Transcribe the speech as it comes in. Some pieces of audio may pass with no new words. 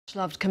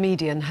Loved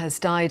comedian has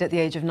died at the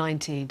age of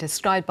 90.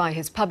 Described by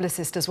his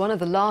publicist as one of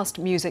the last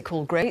music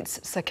hall greats,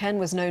 Sir Ken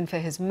was known for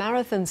his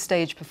marathon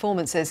stage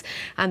performances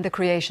and the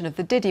creation of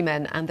the Diddy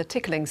Men and the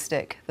tickling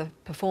stick. The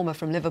performer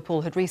from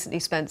Liverpool had recently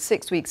spent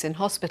 6 weeks in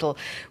hospital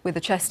with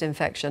a chest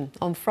infection.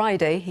 On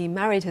Friday, he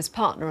married his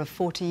partner of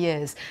 40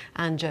 years,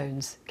 Anne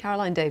Jones.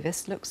 Caroline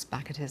Davis looks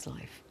back at his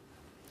life.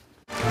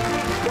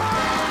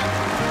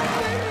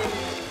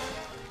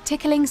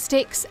 Tickling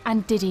sticks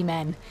and Diddy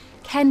Men,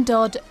 Ken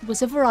Dodd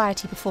was a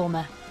variety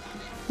performer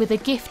with a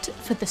gift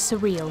for the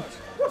surreal.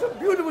 What a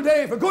beautiful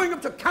day for going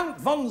up to Count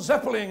von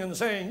Zeppelin and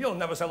saying, "You'll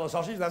never sell a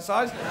sausage that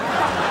size."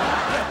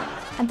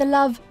 And the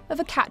love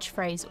of a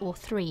catchphrase or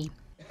three.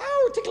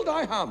 How tickled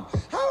I am!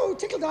 How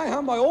tickled I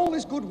am by all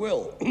this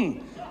goodwill.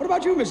 What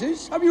about you,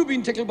 missus? Have you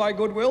been tickled by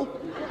goodwill?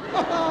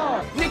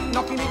 Nick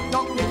knocky nick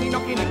knock, nicky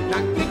knocky nick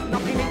knack, nick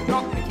knocky nick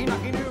knock, nicky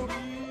knocky noo.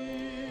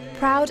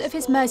 Proud of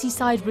his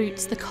Merseyside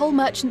roots, the coal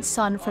merchant's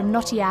son from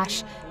Knotty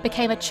Ash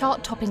became a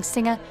chart-topping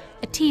singer,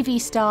 a TV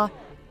star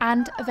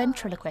and a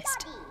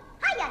ventriloquist.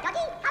 Hiya, Doggy.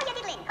 How you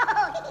diddling?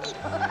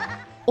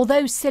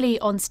 Although silly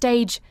on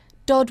stage,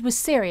 Dodd was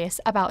serious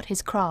about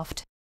his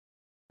craft.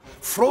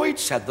 Freud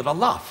said that a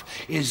laugh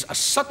is a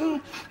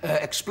sudden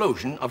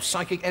explosion of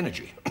psychic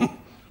energy.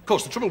 Of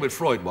course, the trouble with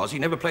Freud was he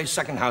never played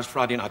second house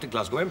Friday night at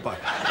Glasgow Empire.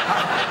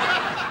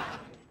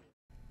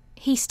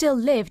 He still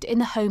lived in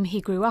the home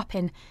he grew up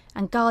in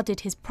and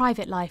guarded his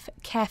private life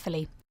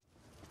carefully.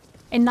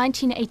 In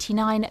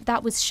 1989,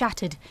 that was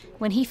shattered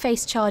when he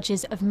faced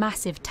charges of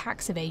massive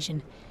tax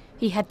evasion.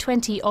 He had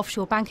 20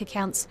 offshore bank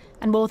accounts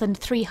and more than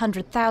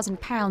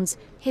 £300,000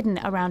 hidden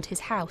around his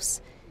house.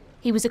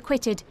 He was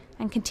acquitted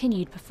and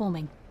continued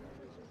performing.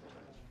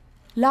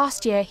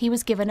 Last year, he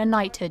was given a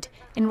knighthood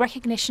in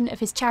recognition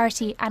of his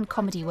charity and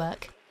comedy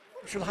work.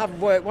 She'll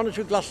have 1 or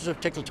 2 glasses of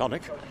tickle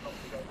tonic.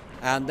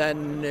 And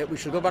then we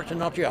shall go back to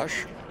Knotty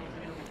Ash,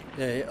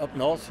 up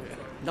north,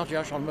 Knotty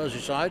Ash on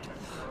Merseyside,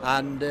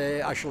 and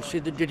I shall see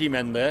the Diddy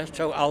Men there,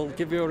 so I'll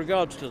give your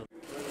regards to them.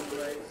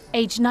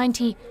 Aged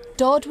 90,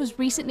 Dodd was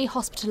recently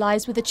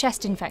hospitalised with a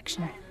chest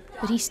infection,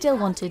 but he still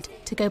wanted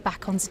to go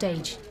back on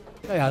stage.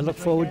 I look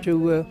forward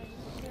to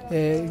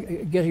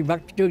getting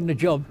back to doing the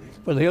job,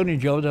 well, the only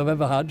job that I've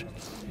ever had,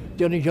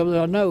 the only job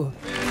that I know.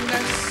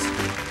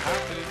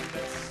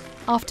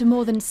 After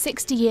more than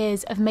 60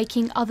 years of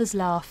making others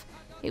laugh,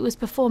 it was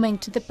performing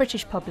to the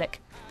British public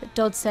that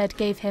Dodd said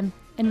gave him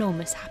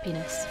enormous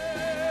happiness.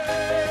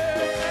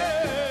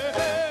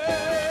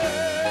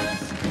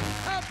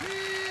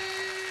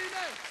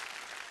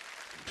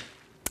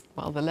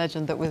 Well, the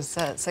legend that was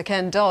Sir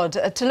Ken Dodd.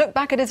 To look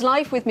back at his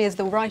life, with me is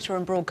the writer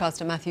and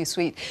broadcaster Matthew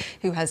Sweet,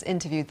 who has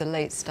interviewed the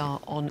late star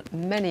on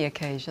many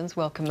occasions.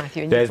 Welcome,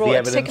 Matthew. And there's you brought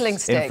the a tickling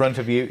evidence stick in front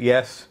of you,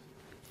 yes.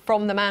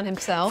 From the man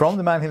himself. From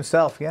the man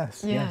himself,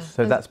 yes. Yeah. Yes.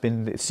 So that's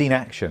been seen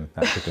action,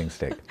 that tickling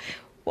stick.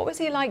 What was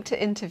he like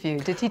to interview?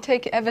 Did he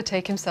ever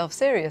take himself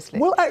seriously?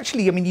 Well,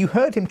 actually, I mean, you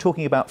heard him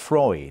talking about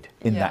Freud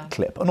in that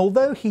clip. And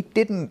although he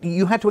didn't,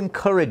 you had to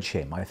encourage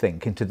him, I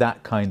think, into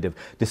that kind of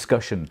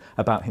discussion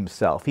about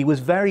himself. He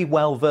was very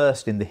well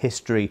versed in the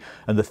history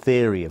and the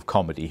theory of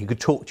comedy. He could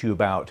talk to you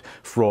about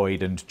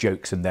Freud and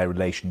jokes and their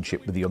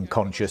relationship with the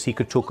unconscious. He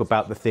could talk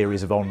about the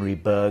theories of Henri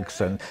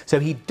Bergson.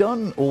 So he'd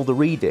done all the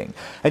reading.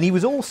 And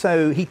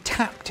he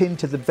tapped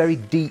into the very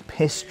deep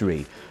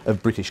history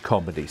of British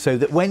comedy, so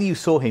that when you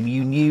saw him,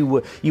 you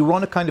knew you were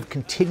on a kind of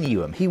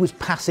continuum. He was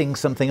passing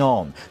something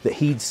on that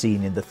he'd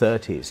seen in the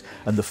 30s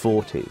and the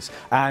 40s.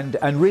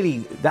 And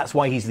really, that's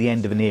why he's the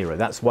end of an era.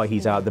 That's why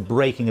he's the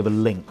breaking of a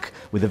link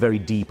with a very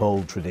deep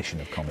old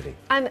tradition of comedy.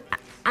 And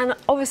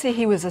obviously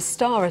he was a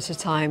star at a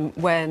time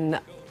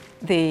when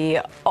the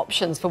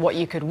options for what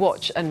you could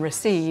watch and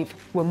receive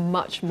were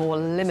much more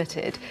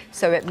limited.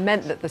 So it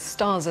meant that the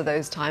stars of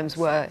those times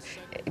were,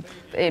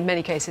 in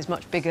many cases,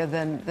 much bigger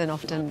than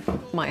often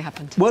might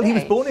happen today. Well, he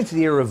was born into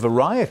the era of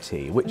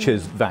variety, which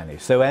has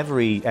vanished. So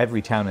every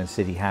town and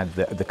city had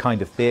the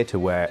kind of theatre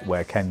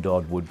where Ken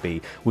Dodd would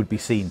be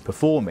seen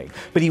performing.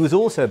 But he was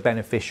also a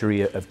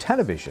beneficiary of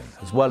television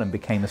as well, and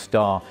became a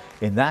star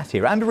in that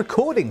era, and a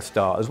recording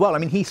star as well. I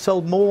mean, he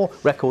sold more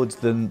records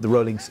than the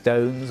Rolling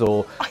Stones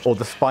or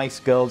the Spice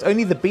Girls.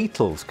 Only the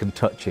Beatles can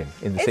touch him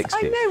in the 60s.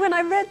 I know, when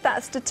I read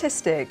that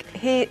statistic,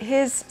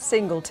 his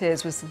single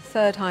Tears was the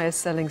 3rd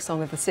highest selling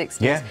song of the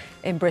 60s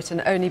in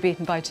Britain, only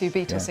beaten by 2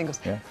 Beatles singles.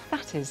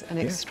 That is an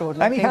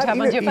extraordinary thing to have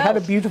under your belt. He had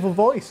a beautiful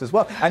voice as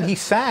well, and he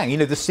sang. You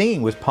know, the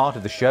singing was part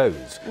of the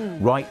shows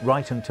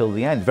right until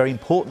the end, very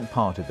important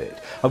part of it.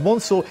 And one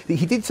saw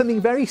he did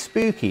something very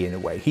spooky in a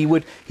way. He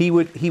would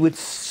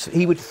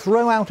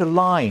throw out a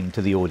line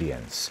to the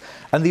audience,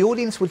 and the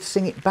audience would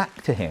sing it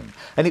back to him.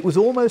 And it was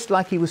almost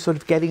like he was sort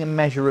of getting a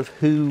measure of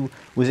who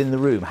was in the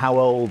room, how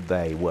old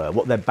they were,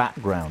 what their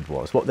background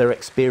was, what their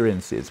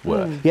experiences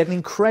were. He had an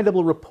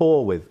incredible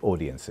rapport with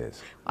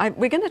audiences.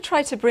 We're going to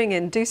try to bring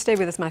in, do stay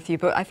with us, Matthew,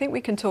 but I think we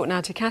can talk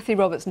now to Kathy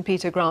Roberts and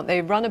Peter Grant.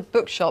 They run a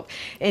bookshop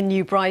in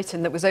New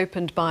Brighton that was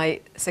opened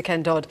by Sir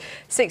Ken Dodd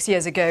 6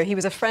 years ago. He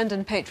was a friend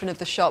and patron of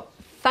the shop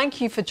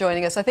thank you for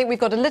joining us. I think we've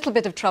got a little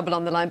bit of trouble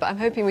on the line, but I'm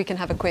hoping we can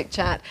have a quick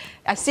chat.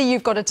 I see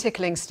you've got a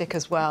tickling stick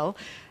as well.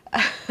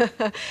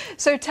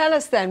 So tell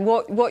us then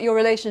what your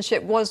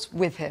relationship was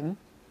with him.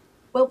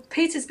 Well,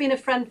 Peter's been a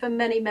friend for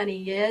many, many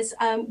years.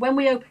 When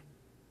we opened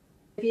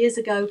years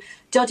ago,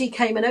 Doddy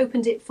came and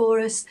opened it for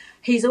us.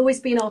 He's always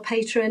been our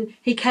patron.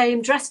 He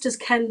came dressed as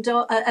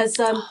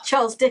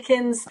Charles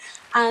Dickens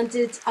and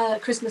did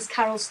Christmas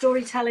Carol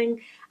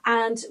storytelling.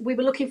 And we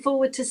were looking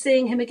forward to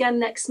seeing him again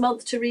next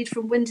month to read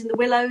from Wind in the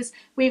Willows.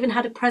 We even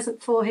had a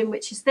present for him,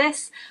 which is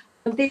this.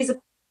 And these are...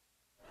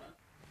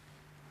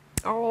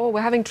 Oh, we're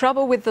having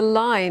trouble with the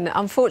line.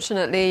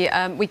 Unfortunately,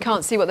 we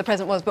can't see what the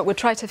present was, but we'll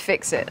try to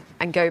fix it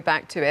and go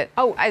back to it.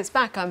 Oh, it's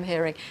back, I'm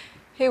hearing.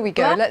 Here we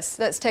go. Yeah.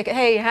 Let's take it.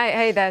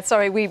 Hey there.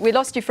 Sorry, we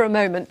lost you for a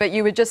moment, but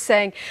you were just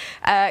saying,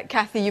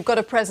 Kathy, you've got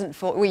a present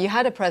for... Well, you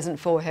had a present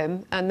for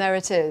him, and there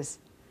it is.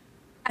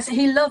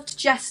 He loved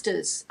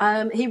jesters.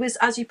 He was,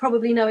 as you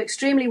probably know,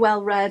 extremely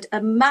well read,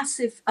 a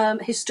massive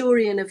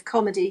historian of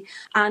comedy,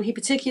 and he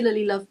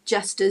particularly loved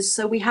jesters.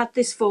 So we had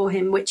this for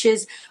him, which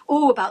is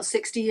about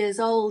 60 years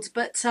old,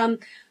 but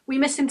we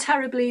miss him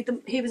terribly.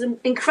 He was an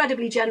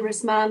incredibly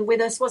generous man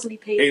with us, wasn't he,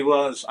 Pete? He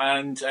was,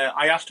 and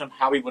I asked him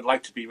how he would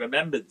like to be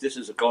remembered. This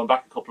is going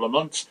back a couple of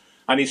months,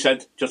 and he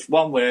said just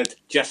one word: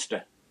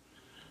 jester.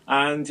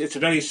 And it's a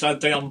very sad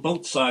day on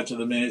both sides of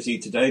the Mersey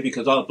today,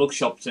 because our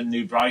bookshop's in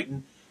New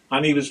Brighton.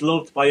 And he was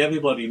loved by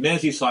everybody.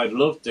 Merseyside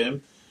loved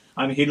him,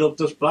 and he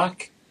loved us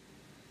back.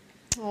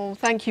 Oh,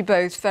 thank you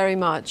both very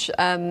much.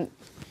 The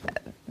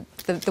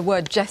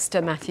word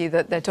jester, Matthew,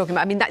 that they're talking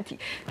about, I mean,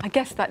 I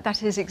guess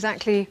that is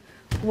exactly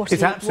what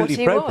it's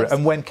absolutely appropriate. Was.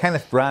 And when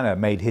Kenneth Branagh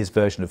made his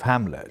version of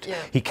Hamlet,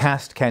 he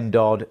cast Ken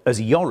Dodd as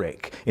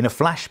Yorick in a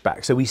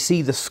flashback. So we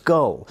see the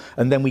skull,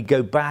 and then we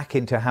go back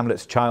into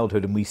Hamlet's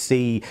childhood and we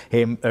see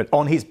him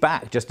on his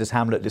back, just as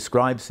Hamlet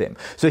describes him.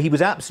 So he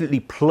was absolutely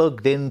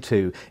plugged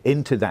into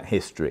that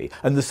history.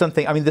 And there's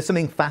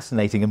something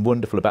fascinating and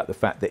wonderful about the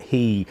fact that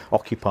he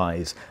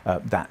occupies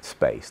that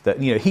space.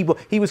 That, you know,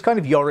 he was kind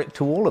of Yorick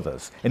to all of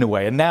us in a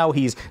way. And now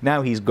he's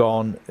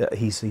gone.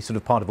 He's sort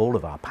of part of all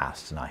of our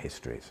pasts and our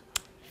histories.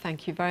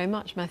 Thank you very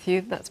much,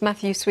 Matthew. That's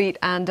Matthew Sweet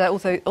and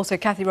also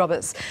Kathy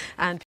Roberts.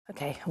 And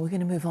OK, we're going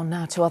to move on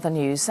now to other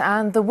news.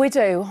 And the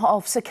widow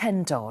of Sir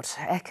Ken Dodd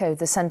echoed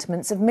the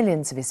sentiments of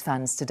millions of his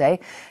fans today,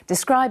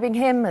 describing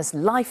him as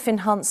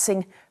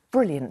life-enhancing,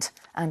 brilliant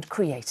and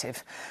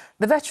creative.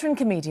 The veteran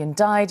comedian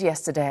died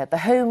yesterday at the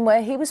home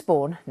where he was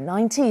born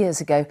 90 years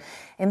ago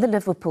in the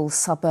Liverpool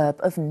suburb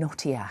of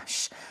Knotty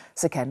Ash.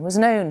 Sir Ken was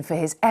known for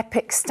his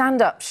epic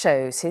stand-up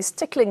shows, his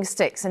tickling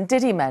sticks and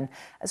Diddy Men,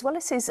 as well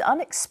as his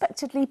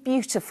unexpectedly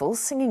beautiful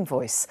singing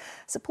voice.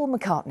 Sir Paul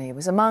McCartney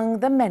was among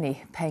the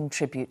many paying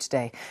tribute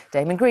today.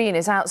 Damon Green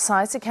is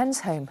outside Sir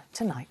Ken's home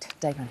tonight.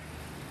 Damon.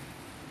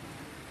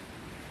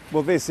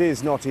 Well, this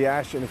is Knotty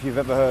Ash, and if you've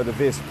ever heard of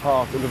this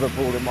part of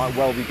Liverpool, it might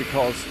well be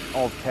because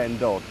of Ken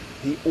Dodd.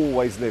 He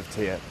always lived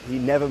here. He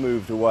never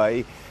moved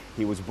away.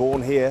 He was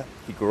born here.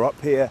 He grew up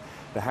here.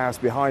 The house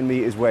behind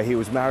me is where he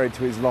was married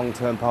to his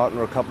long-term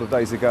partner a couple of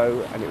days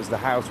ago, and it was the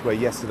house where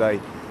yesterday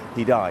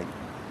he died.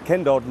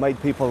 Ken Dodd made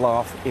people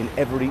laugh in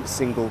every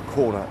single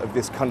corner of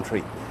this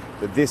country,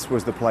 that this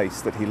was the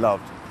place that he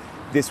loved.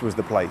 This was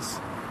the place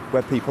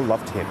where people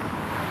loved him.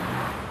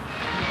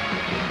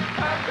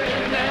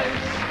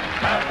 Happiness,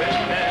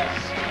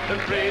 happiness, the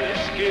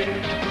greatest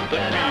gift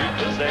that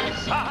we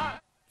possess.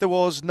 There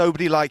was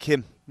nobody like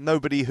him.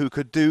 Nobody who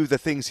could do the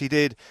things he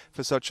did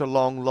for such a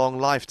long, long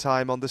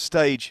lifetime on the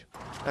stage.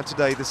 And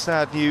today, the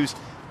sad news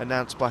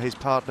announced by his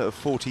partner of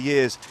 40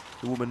 years,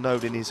 the woman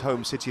known in his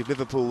home city of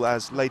Liverpool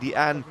as Lady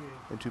Anne,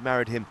 and who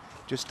married him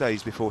just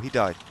days before he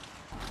died.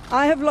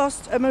 I have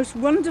lost a most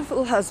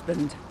wonderful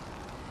husband.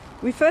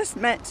 We first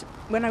met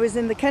when I was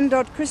in the Ken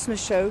Dodd Christmas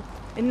show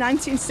in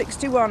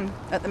 1961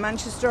 at the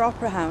Manchester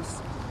Opera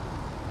House.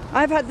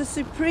 I've had the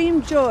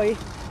supreme joy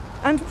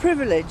and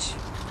privilege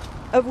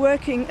of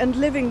working and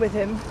living with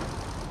him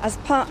as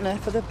partner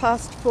for the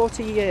past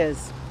 40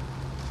 years.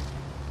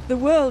 The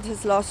world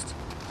has lost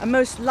a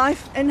most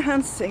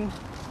life-enhancing,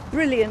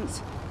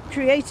 brilliant,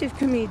 creative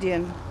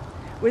comedian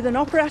with an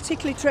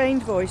operatically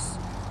trained voice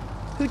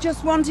who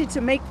just wanted to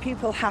make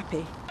people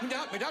happy.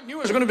 My dad knew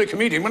I was going to be a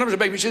comedian when I was a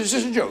baby. He said, is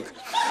this a joke?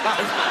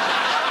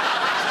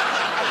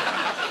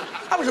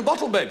 I was a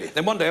bottle baby.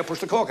 Then one day I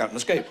pushed the cork out and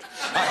escaped.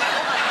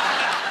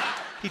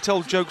 He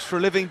told jokes for a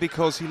living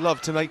because he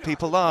loved to make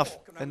people laugh,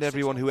 and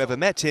everyone who ever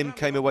met him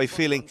came away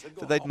feeling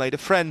that they'd made a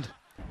friend.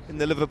 In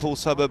the Liverpool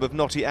suburb of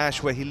Knotty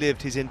Ash, where he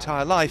lived his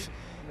entire life,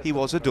 he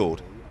was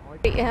adored.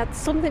 He had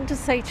something to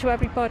say to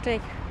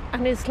everybody,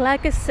 and his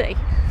legacy,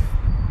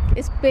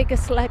 his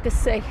biggest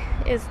legacy,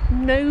 is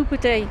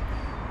nobody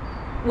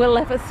will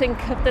ever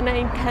think of the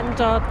name Ken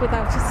Dodd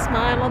without a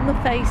smile on the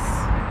face,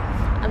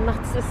 and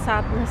that's the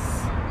sadness.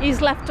 He's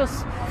left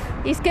us,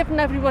 he's given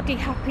everybody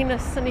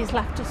happiness and he's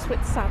left us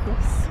with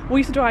sadness.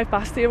 We used to drive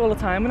past here all the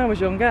time when I was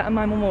younger, and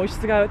my mum always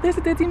used to go, there's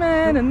a Diddy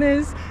Men and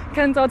there's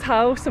Ken Dodd's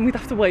house, and we'd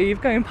have to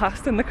wave going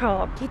past in the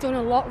car. He done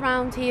a lot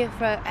round here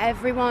for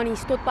everyone. He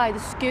stood by the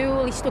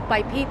school, he stood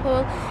by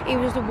people. He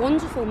was a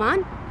wonderful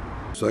man.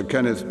 Sir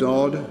Kenneth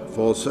Dodd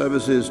for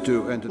services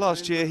to entertainment.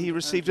 Last year he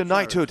received a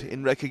knighthood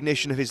in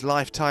recognition of his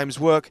lifetime's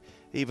work.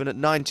 Even at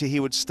 90 he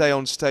would stay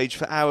on stage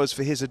for hours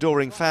for his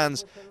adoring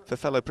fans, for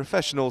fellow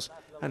professionals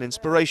and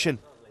inspiration.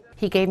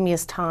 He gave me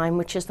his time,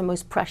 which is the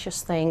most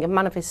precious thing, a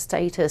man of his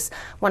status.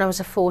 When I was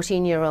a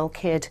 14-year-old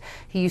kid,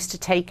 he used to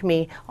take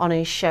me on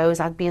his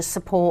shows. I'd be a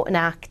supporting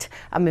act,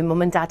 and my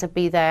mum and dad would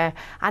be there,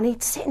 and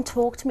he'd sit and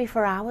talk to me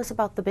for hours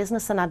about the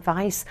business and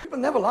advice. People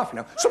never laugh, you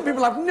know. Some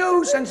people have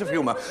no sense of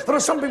humour. There are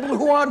some people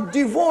who are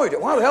devoid.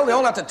 Why the hell they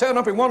all have to turn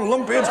up in one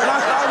lump here?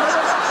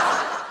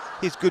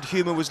 His good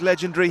humour was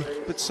legendary,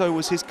 but so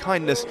was his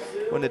kindness.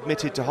 When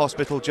admitted to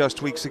hospital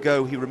just weeks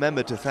ago, he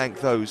remembered to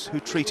thank those who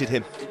treated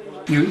him.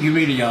 You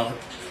really are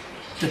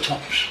the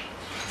tops.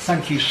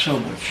 Thank you so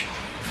much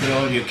for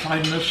all your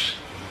kindness,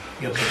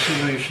 your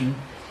consideration,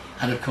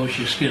 and of course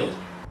your skill.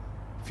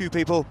 Few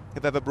people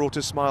have ever brought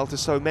a smile to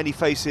so many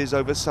faces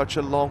over such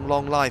a long,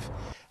 long life,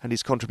 and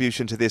his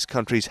contribution to this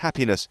country's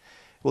happiness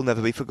will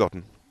never be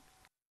forgotten.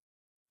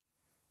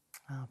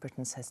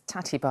 Britain says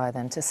tatty bye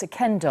then to Sir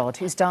Ken Dodd,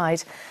 who's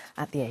died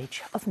at the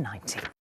age of 90.